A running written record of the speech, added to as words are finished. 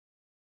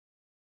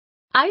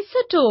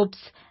Isotopes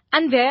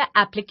and their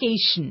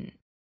application.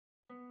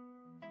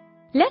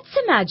 Let's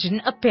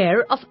imagine a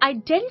pair of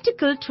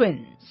identical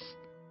twins.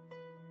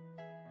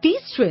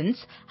 These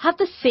twins have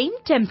the same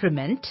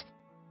temperament,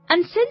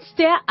 and since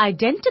they are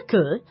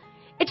identical,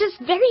 it is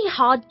very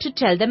hard to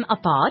tell them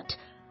apart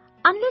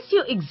unless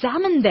you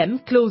examine them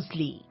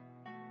closely.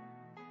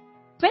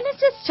 When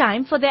it is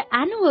time for their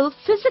annual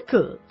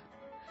physical,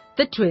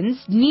 the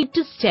twins need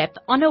to step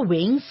on a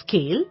weighing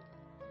scale,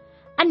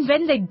 and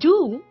when they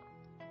do,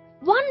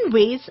 one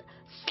weighs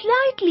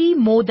slightly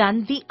more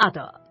than the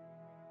other.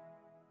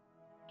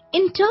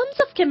 In terms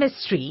of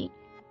chemistry,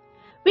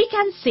 we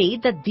can say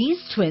that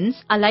these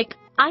twins are like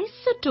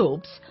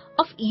isotopes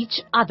of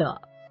each other.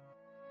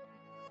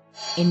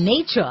 In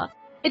nature,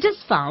 it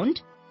is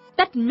found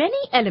that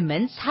many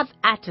elements have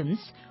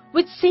atoms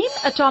with same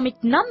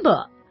atomic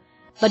number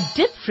but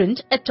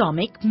different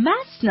atomic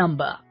mass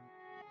number.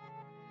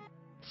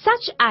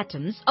 Such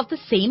atoms of the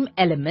same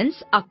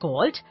elements are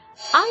called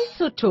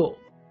isotopes.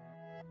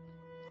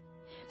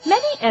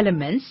 Many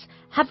elements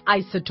have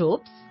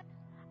isotopes,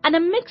 and a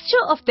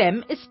mixture of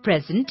them is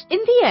present in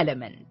the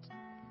element.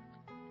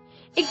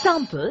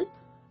 Example,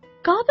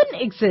 carbon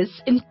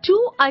exists in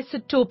two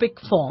isotopic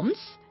forms,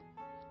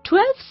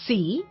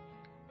 12C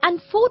and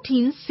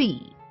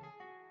 14C.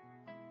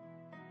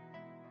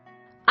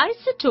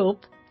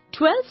 Isotope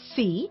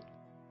 12C,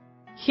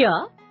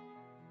 here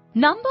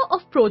number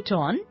of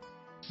proton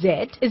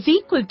Z is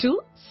equal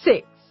to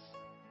 6.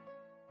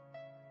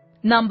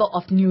 Number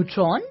of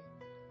neutron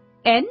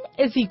N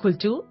is equal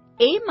to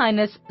A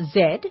minus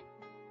Z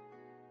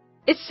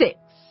is 6.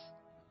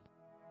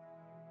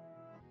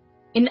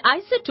 In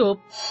isotope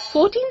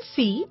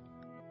 14C,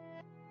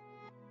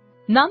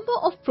 number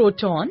of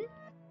proton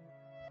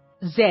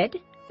Z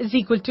is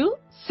equal to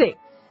 6.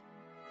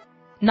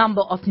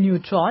 Number of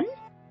neutron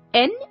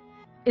N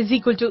is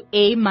equal to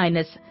A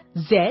minus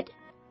Z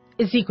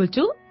is equal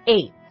to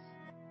 8.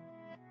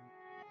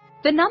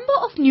 The number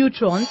of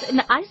neutrons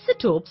in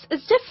isotopes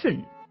is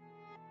different.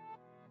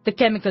 The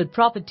chemical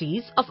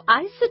properties of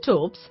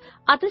isotopes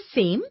are the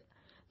same,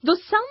 though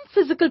some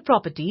physical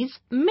properties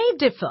may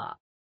differ.